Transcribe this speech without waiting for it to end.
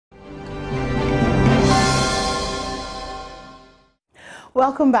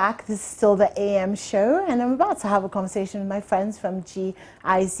Welcome back. This is still the AM show, and I'm about to have a conversation with my friends from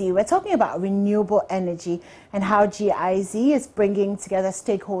GIZ. We're talking about renewable energy and how GIZ is bringing together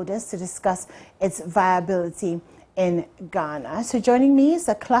stakeholders to discuss its viability in Ghana. So joining me is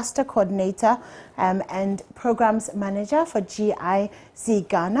the cluster coordinator and programs manager for GIZ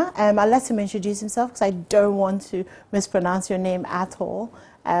Ghana. I'll let him introduce himself because I don't want to mispronounce your name at all.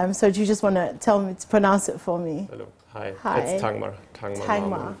 So do you just want to tell me to pronounce it for me? Hello. Hi. Hi. It's Tangmar.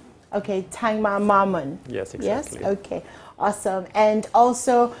 Tangmar. Okay, Tangmar Maman. Yes, exactly. Yes? Okay, awesome. And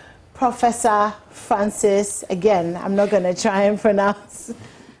also Professor Francis, again, I'm not going to try and pronounce.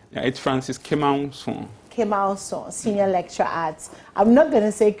 Yeah, it's Francis Kemau-Son. Kemau-Son, Senior Lecturer at, I'm not going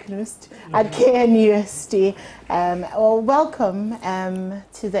to say KNUST, at KNUST. Well, welcome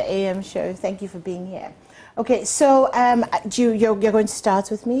to the AM show. Thank you for being here. Okay, so you're going to start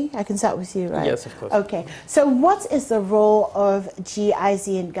with me? I can start with you, right? Yes, of course. Okay, so what is the role of GIZ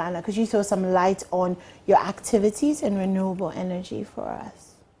in Ghana? Could you throw some light on your activities in renewable energy for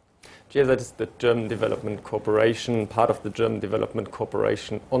us? GIZ is the German Development Corporation, part of the German Development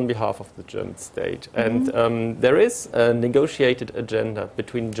Corporation on behalf of the German state. Mm-hmm. And there is a negotiated agenda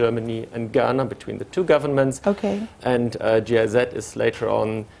between Germany and Ghana, between the two governments. Okay. And GIZ is later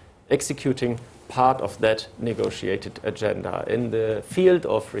on executing part of that negotiated agenda. In the field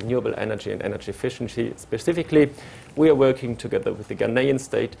of renewable energy and energy efficiency specifically, we are working together with the Ghanaian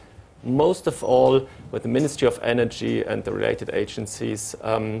state, most of all with the Ministry of Energy and the related agencies,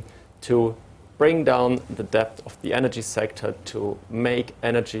 to bring down the debt of the energy sector, to make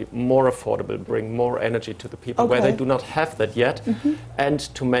energy more affordable, bring more energy to the people where they do not have that yet, and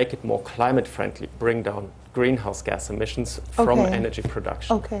to make it more climate friendly, bring down greenhouse gas emissions from energy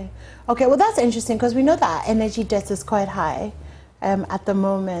production. Okay, well that's interesting because we know that our energy debt is quite high at the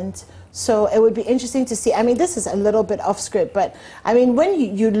moment. So it would be interesting to see, I mean, this is a little bit off script, but I mean, when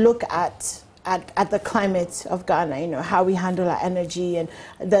you look at the climate of Ghana, you know, how we handle our energy and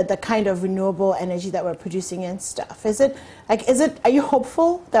the kind of renewable energy that we're producing and stuff, are you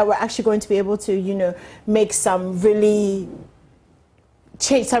hopeful that we're actually going to be able to, you know, make some really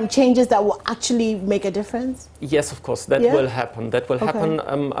some changes that will actually make a difference? Yes, of course, that will happen. That will happen,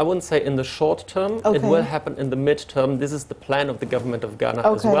 I wouldn't say in the short term, it will happen in the mid-term. This is the plan of the government of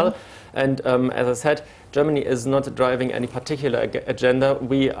Ghana as well. And as I said, Germany is not driving any particular agenda.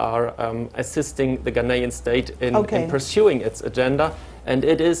 We are assisting the Ghanaian state in pursuing its agenda. And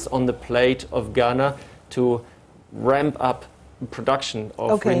it is on the plate of Ghana to ramp up production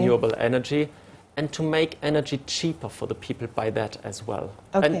of renewable energy and to make energy cheaper for the people by that as well.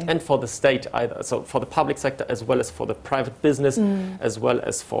 And for the state either. So for the public sector as well as for the private business, as well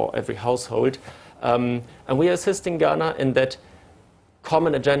as for every household. And we are assisting Ghana in that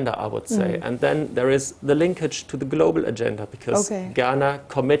common agenda, I would say. And then there is the linkage to the global agenda, because Ghana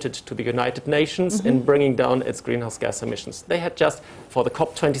committed to the United Nations in bringing down its greenhouse gas emissions. They had just, for the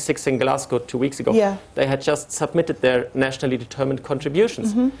COP26 in Glasgow 2 weeks ago, they had just submitted their nationally determined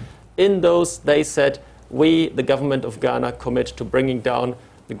contributions. In those, they said, we, the government of Ghana, commit to bringing down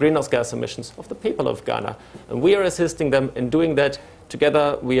the greenhouse gas emissions of the people of Ghana. And we are assisting them in doing that.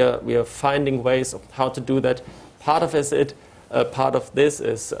 Together, we are finding ways of how to do that. Part of this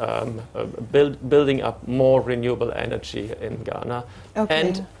is building up more renewable energy in Ghana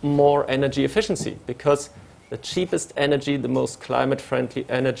and more energy efficiency, because the cheapest energy, the most climate-friendly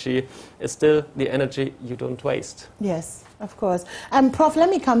energy, is still the energy you don't waste. Yes, of course. Prof, let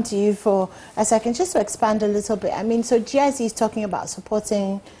me come to you for a second, just to expand a little bit. I mean, so GIZ is talking about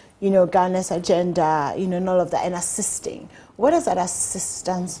supporting, you know, Ghana's agenda, you know, and all of that, and assisting. What does that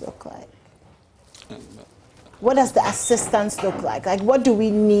assistance look like? What does the assistance look like? Like, what do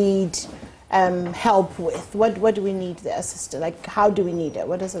we need help with? What do we need the assistance? Like, how do we need it?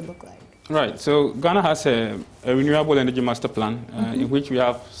 What does it look like? Right. So Ghana has a renewable energy master plan in which we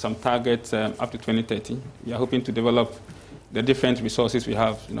have some targets up to 2030. We are hoping to develop the different resources we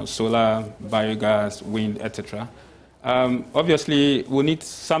have, you know, solar, biogas, wind, etc. Obviously, we need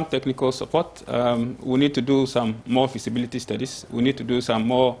some technical support. We need to do some more feasibility studies. We need to do some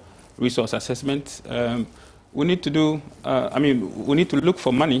more resource assessments. We need to do, we need to look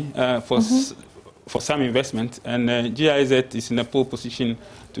for money for some investment, and GIZ is in a pole position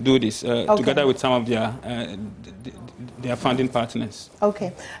to do this together with some of their funding partners.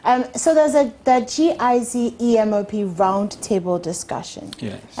 Okay. So there's the GIZ EMOP roundtable discussion.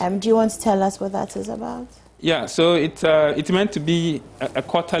 Yes. Do you want to tell us what that is about? Yeah, so it's meant to be a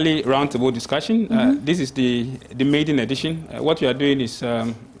quarterly roundtable discussion. This is the maiden edition. What we are doing is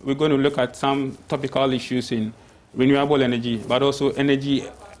we're going to look at some topical issues in renewable energy, but also energy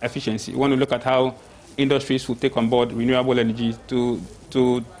efficiency. We want to look at how industries will take on board renewable energy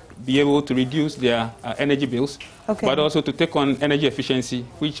to be able to reduce their energy bills, but also to take on energy efficiency,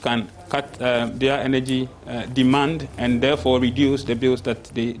 which can cut their energy demand and therefore reduce the bills that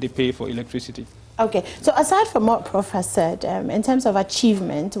they pay for electricity. Okay, so aside from what Prof has said, in terms of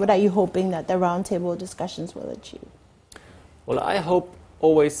achievement, what are you hoping that the roundtable discussions will achieve? Well, I hope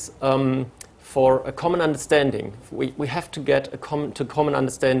always for a common understanding. We have to get to common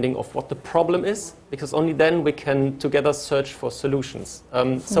understanding of what the problem is, because only then we can together search for solutions.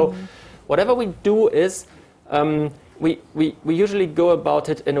 So whatever we do is, we usually go about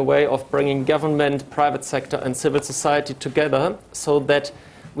it in a way of bringing government, private sector and civil society together so that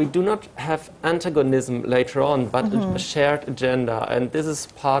we do not have antagonism later on, but a shared agenda. And this is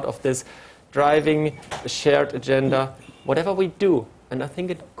part of this driving a shared agenda, whatever we do. And I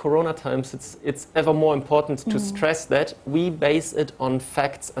think in Corona times, it's ever more important to stress that we base it on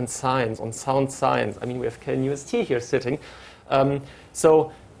facts and science, on sound science. I mean, we have KNUST here sitting.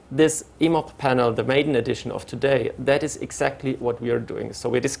 So this EMOP panel, the maiden edition of today, that is exactly what we are doing. So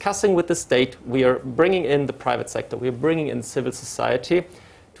we're discussing with the state, we are bringing in the private sector, we're bringing in civil society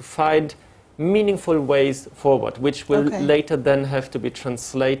to find meaningful ways forward, which will later then have to be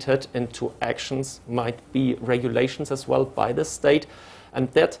translated into actions, might be regulations as well by the state,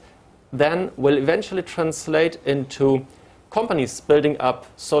 and that then will eventually translate into companies building up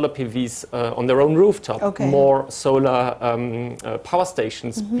solar PVs on their own rooftop, more solar power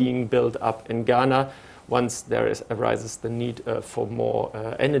stations being built up in Ghana once there arises the need for more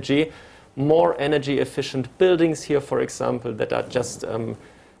energy, more energy efficient buildings here, for example, that are just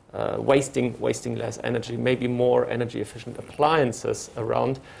wasting less energy, maybe more energy efficient appliances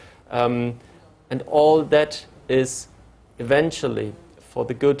around. And all that is eventually for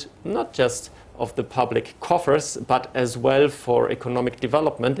the good, not just of the public coffers, but as well for economic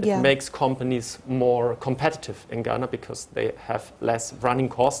development. It makes companies more competitive in Ghana because they have less running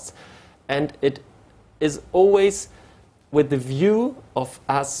costs. And it is always with the view of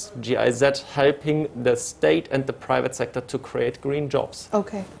us, GIZ, helping the state and the private sector to create green jobs.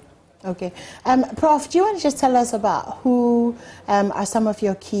 Okay. Prof, do you want to just tell us about who are some of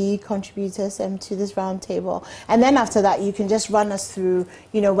your key contributors to this roundtable? And then after that, you can just run us through,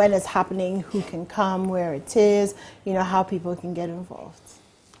 when it's happening, who can come, where it is, how people can get involved.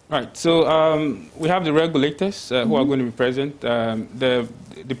 Right. So we have the regulators who are going to be present.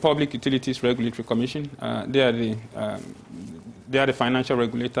 The Public Utilities Regulatory Commission, they are the financial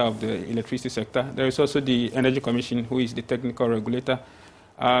regulator of the electricity sector. There is also the Energy Commission, who is the technical regulator.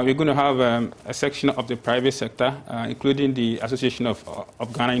 We're going to have a section of the private sector, including the Association of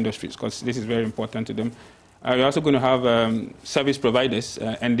Ghana Industries, because this is very important to them. We're also going to have service providers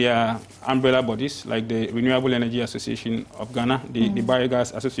and their umbrella bodies, like the Renewable Energy Association of Ghana, the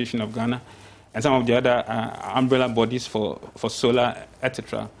Biogas Association of Ghana, and some of the other umbrella bodies for solar,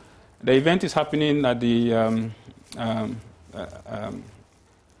 etc. The event is happening at the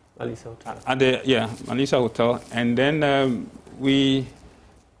Malisa Hotel. At the Malisa Hotel, and then we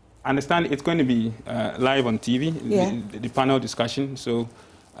understand it's going to be live on TV, the panel discussion. So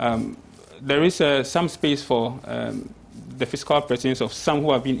there is some space for the physical presence of some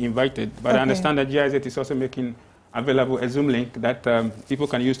who have been invited, but I understand that GIZ is also making available a Zoom link that people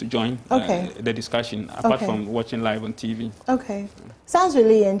can use to join the discussion, apart from watching live on TV. Okay. Sounds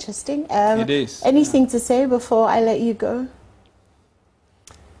really interesting. It is. Anything to say before I let you go?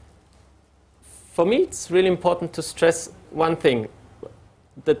 For me, it's really important to stress one thing.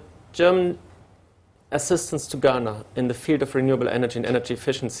 The German assistance to Ghana in the field of renewable energy and energy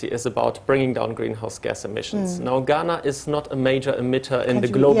efficiency is about bringing down greenhouse gas emissions. Now, Ghana is not a major emitter in the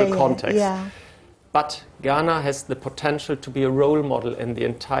global context, but Ghana has the potential to be a role model in the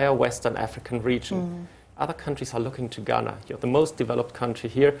entire Western African region. Other countries are looking to Ghana. You're the most developed country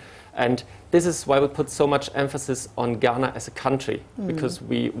here, and this is why we put so much emphasis on Ghana as a country, because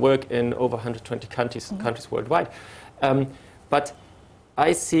we work in over 120 countries worldwide. But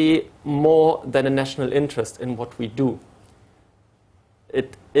I see more than a national interest in what we do.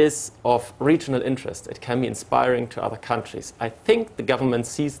 It is of regional interest. It can be inspiring to other countries. I think the government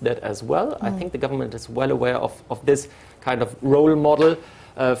sees that as well. I think the government is well aware of this kind of role model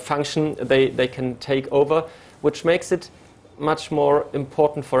function they can take over, which makes it much more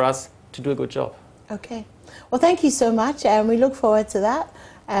important for us to do a good job. Okay. Well, thank you so much, and we look forward to that.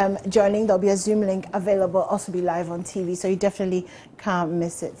 Joining, there'll be a Zoom link available, also be live on TV, so you definitely can't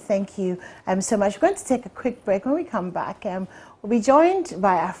miss it. Thank you so much. We're going to take a quick break. When we come back, we'll be joined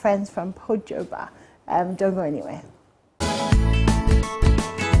by our friends from Pojoba. Don't go anywhere.